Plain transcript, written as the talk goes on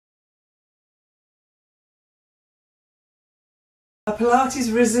A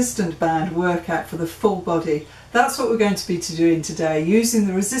Pilates resistant band workout for the full body. That's what we're going to be doing today, using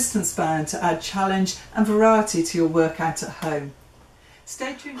the resistance band to add challenge and variety to your workout at home.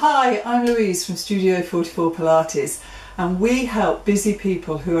 Stay tuned. Hi, I'm Louise from Studio 44 Pilates, and we help busy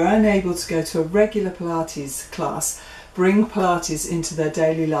people who are unable to go to a regular Pilates class bring Pilates into their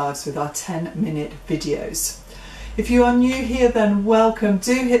daily lives with our 10-minute videos. If you are new here, then welcome.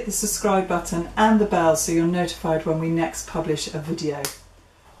 Do hit the subscribe button and the bell so you're notified when we next publish a video.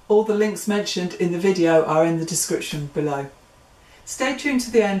 All the links mentioned in the video are in the description below. Stay tuned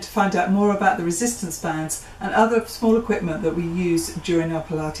to the end to find out more about the resistance bands and other small equipment that we use during our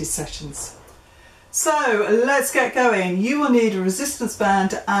Pilates sessions. So let's get going. You will need a resistance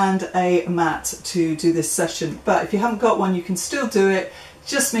band and a mat to do this session, but if you haven't got one you can still do it.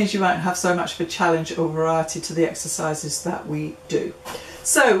 Just means you won't have so much of a challenge or variety to the exercises that we do.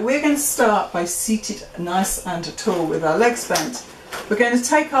 So we're going to start by seated nice and tall with our legs bent. We're going to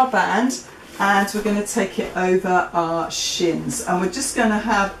take our band and we're going to take it over our shins, and we're just going to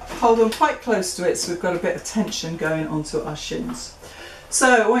hold on quite close to it so we've got a bit of tension going onto our shins.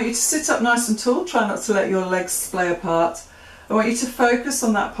 So I want you to sit up nice and tall, try not to let your legs splay apart. I want you to focus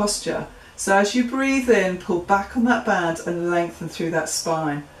on that posture. So as you breathe in, pull back on that band and lengthen through that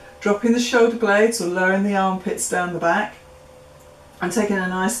spine, dropping the shoulder blades or lowering the armpits down the back and taking a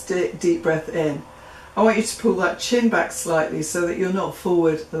nice deep breath in. I want you to pull that chin back slightly so that you're not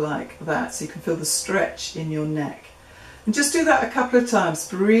forward like that, so you can feel the stretch in your neck. And just do that a couple of times,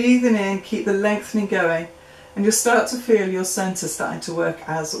 breathing in, keep the lengthening going, and you'll start to feel your centre starting to work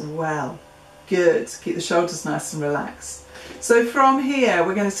as well. Good, keep the shoulders nice and relaxed. So from here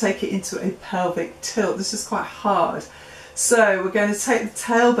we're going to take it into a pelvic tilt. This is quite hard. So we're going to take the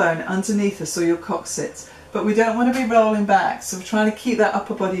tailbone underneath us, or your coccyx, but we don't want to be rolling back, so we're trying to keep that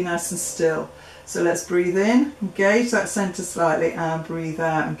upper body nice and still. So let's breathe in, engage that centre slightly, and breathe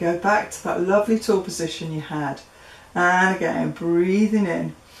out and go back to that lovely tall position you had. And again, breathing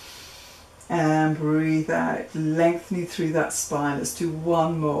in and breathe out, lengthening through that spine. Let's do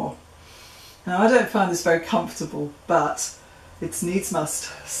one more. Now I don't find this very comfortable, but it's needs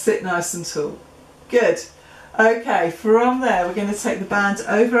must. Sit nice and tall. Good. Okay, from there we're going to take the band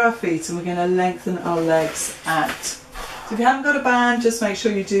over our feet and we're going to lengthen our legs out. So if you haven't got a band, just make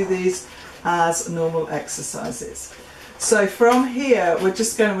sure you do these as normal exercises. So from here we're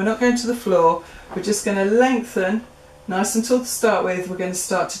not going to the floor, we're just going to lengthen nice and tall to start with. We're going to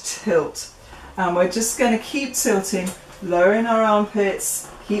start to tilt, and we're just going to keep tilting, lowering our armpits.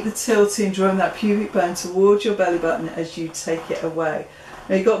 Keep the tilting, drawing that pubic bone towards your belly button as you take it away.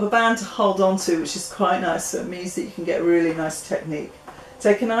 Now you've got the band to hold on to, which is quite nice, so it means that you can get really nice technique.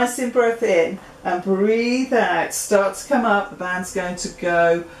 Take a nice in breath in and breathe out. Start to come up, the band's going to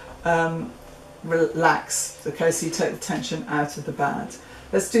go relax. Okay, so you take the tension out of the band.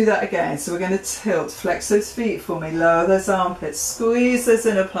 Let's do that again. So we're going to tilt, flex those feet for me, lower those armpits, squeeze those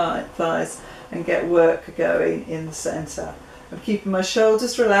inner thighs and get work going in the centre. I'm keeping my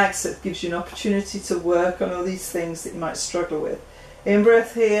shoulders relaxed. It gives you an opportunity to work on all these things that you might struggle with. In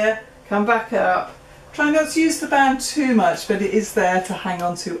breath here, come back up. Try not to use the band too much, but it is there to hang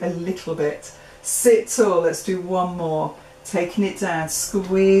on to a little bit. Sit tall, let's do one more. Taking it down,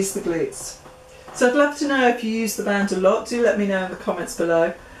 squeeze the glutes. So I'd love to know if you use the band a lot. Do let me know in the comments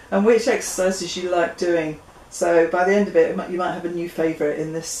below, and which exercises you like doing. So by the end of it, you might have a new favourite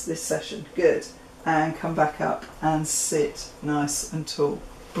in this session. Good. And come back up and sit nice and tall.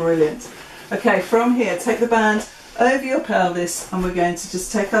 Brilliant. Okay, from here take the band over your pelvis and we're going to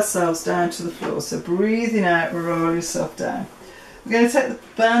just take ourselves down to the floor. So breathing out, roll yourself down. We're going to take the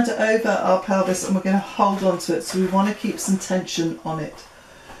band over our pelvis and we're going to hold on to it, so we want to keep some tension on it.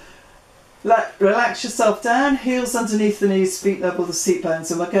 Relax yourself down, heels underneath the knees, feet level the seat bones,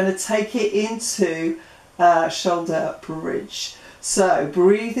 and we're going to take it into shoulder bridge. So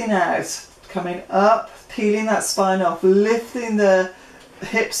breathing out, coming up, peeling that spine off, lifting the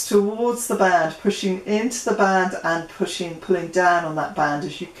hips towards the band, pushing into the band and pulling down on that band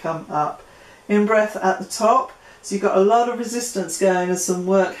as you come up. In breath at the top, so you've got a lot of resistance going and some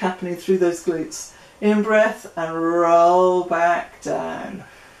work happening through those glutes. In breath and roll back down.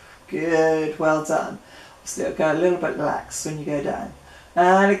 Good, well done. So it'll go a little bit relaxed when you go down.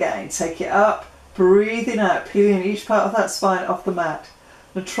 And again, take it up, breathing out, peeling each part of that spine off the mat.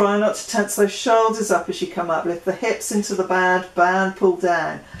 And try not to tense those shoulders up as you come up. Lift the hips into the band pull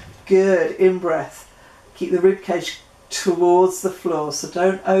down. Good, in breath. Keep the ribcage towards the floor, so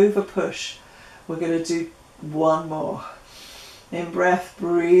don't over push. We're going to do one more. In breath,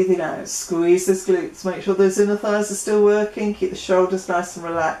 breathing out. Squeeze those glutes. Make sure those inner thighs are still working. Keep the shoulders nice and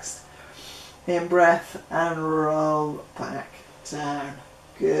relaxed. In breath and roll back. down.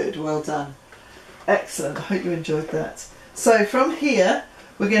 Good, well done. Excellent, I hope you enjoyed that. So from here,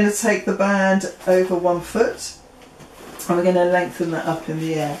 we're going to take the band over 1 foot and we're going to lengthen that up in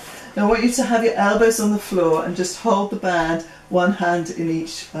the air. Now I want you to have your elbows on the floor and just hold the band, one hand in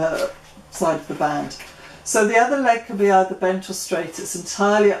each side of the band. So the other leg can be either bent or straight, it's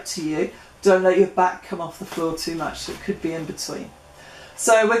entirely up to you. Don't let your back come off the floor too much, so it could be in between.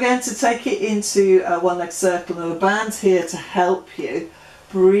 So we're going to take it into a one leg circle, and the band's here to help you.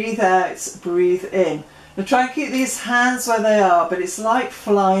 Breathe out, breathe in. Now try and keep these hands where they are, but it's like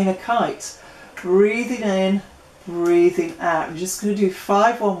flying a kite. Breathing in, breathing out. You're just going to do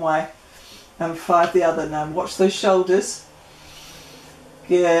 5 one way and 5 the other. Now watch those shoulders.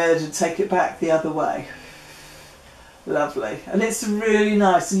 Good, and take it back the other way. Lovely. And it's really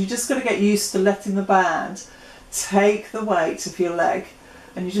nice, and you just got to get used to letting the band take the weight of your leg,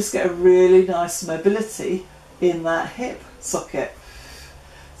 and you just get a really nice mobility in that hip socket.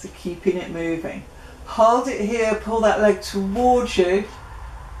 So keeping it moving. Hold it here, pull that leg towards you,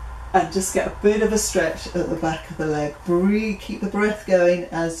 and just get a bit of a stretch at the back of the leg. Breathe, keep the breath going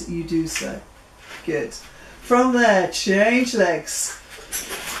as you do so. Good. From there, change legs.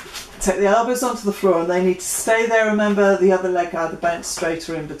 Take the elbows onto the floor and they need to stay there. Remember, the other leg either bent straight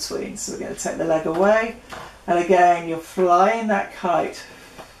or in between. So we're going to take the leg away, and again you're flying that kite.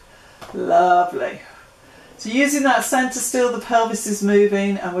 Lovely. So using that centre still, the pelvis is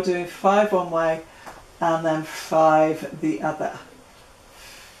moving, and we're doing 5 one way and then 5 the other.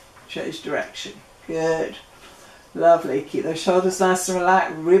 Change direction. Good. Lovely. Keep those shoulders nice and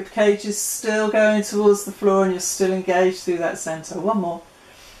relaxed. Rib cage is still going towards the floor and you're still engaged through that centre. One more.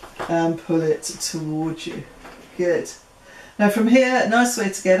 And pull it towards you. Good. Now from here, a nice way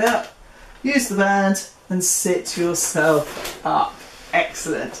to get up. Use the band and sit yourself up.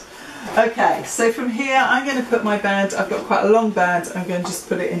 Excellent. Okay, so from here I'm going to put my band, I've got quite a long band, I'm going to just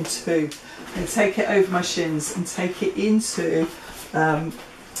put it in 2 and take it over my shins and take it into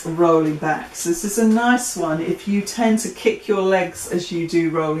rolling back. So this is a nice one if you tend to kick your legs as you do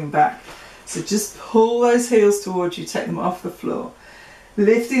rolling back. So just pull those heels towards you, take them off the floor.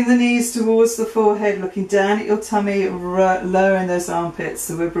 Lifting the knees towards the forehead, looking down at your tummy, lowering those armpits.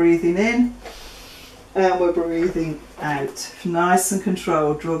 So we're breathing in and we're breathing out. Nice and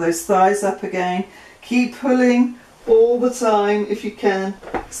controlled. Draw those thighs up again. Keep pulling all the time if you can,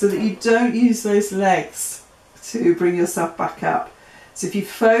 so that you don't use those legs to bring yourself back up. So if you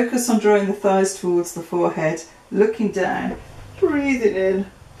focus on drawing the thighs towards the forehead, looking down, breathing in,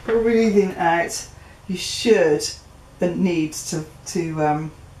 breathing out, you should need to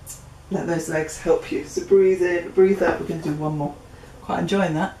let those legs help you. So breathe in, breathe out. We're going to do one more. Quite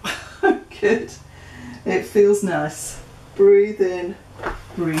enjoying that. Good. It feels nice. Breathe in,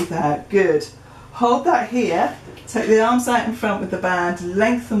 breathe out. Good. Hold that here. Take the arms out in front with the band.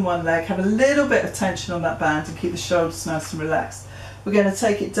 Lengthen one leg. Have a little bit of tension on that band and keep the shoulders nice and relaxed. We're going to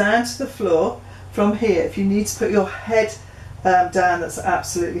take it down to the floor. From here, if you need to put your head down, that's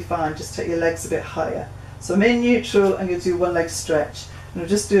absolutely fine. Just take your legs a bit higher. So I'm in neutral. I'm going to do one leg stretch. And I'll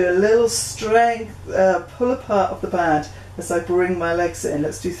just do a little strength pull apart of the band as I bring my legs in.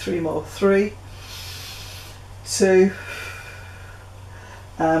 Let's do 3 more. 3, 2,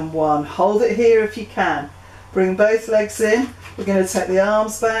 and 1. Hold it here if you can. Bring both legs in. We're going to take the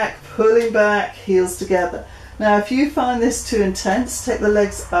arms back, pulling back, heels together. Now if you find this too intense, take the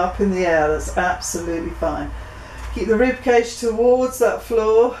legs up in the air. That's absolutely fine. Keep the rib cage towards that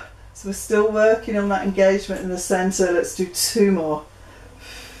floor. So we're still working on that engagement in the centre. Let's do 2 more.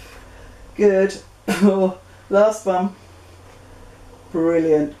 Good. Last one.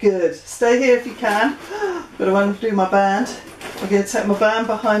 Brilliant. Good. Stay here if you can. But I want to do my band. I'm going to take my band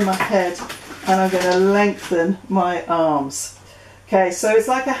behind my head and I'm going to lengthen my arms. Okay, so it's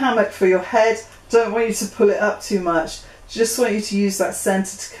like a hammock for your head. Don't want you to pull it up too much. Just want you to use that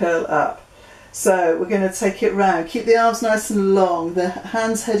centre to curl up. So we're going to take it round. Keep the arms nice and long. The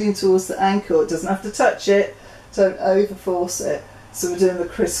hands heading towards the ankle. It doesn't have to touch it. Don't over force it. So we're doing the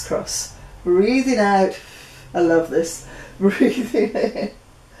crisscross. Breathing out. I love this. Breathing in.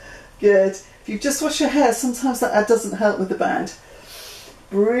 Good. If you just wash your hair, sometimes that doesn't help with the band.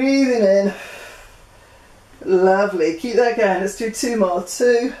 Breathing in. Lovely. Keep that going. Let's do 2 more.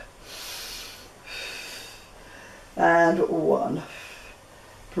 2 and 1.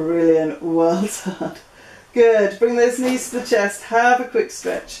 Brilliant. Well done. Good. Bring those knees to the chest. Have a quick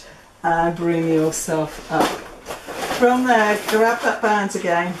stretch and bring yourself up. From there, grab that band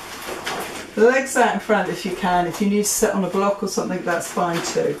again. The legs out in front if you can. If you need to sit on a block or something, that's fine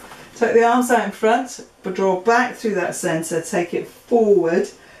too. Take the arms out in front, but draw back through that centre. Take it forward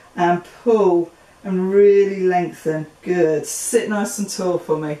and pull and really lengthen. Good. Sit nice and tall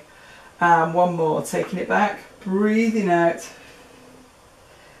for me. And one more, taking it back, breathing out.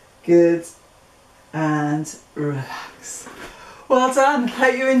 Good. And relax. Well done.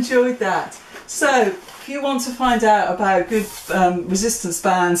 Hope you enjoyed that. So if you want to find out about good resistance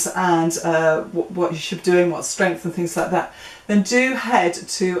bands and what you should be doing, what strength and things like that, then do head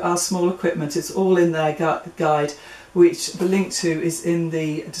to our small equipment. It's all in their guide, which the link to is in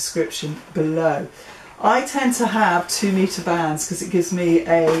the description below. I tend to have 2 metre bands because it gives me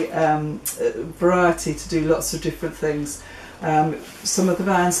a variety to do lots of different things. Some of the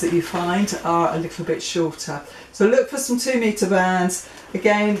bands that you find are a little bit shorter. So look for some 2 metre bands.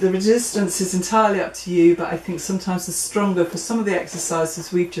 Again, the resistance is entirely up to you, but I think sometimes the stronger for some of the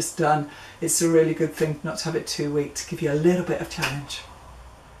exercises we've just done, it's a really good thing not to have it too weak, to give you a little bit of challenge.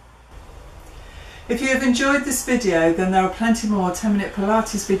 If you have enjoyed this video, then there are plenty more 10-minute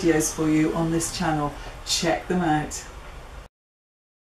Pilates videos for you on this channel. Check them out.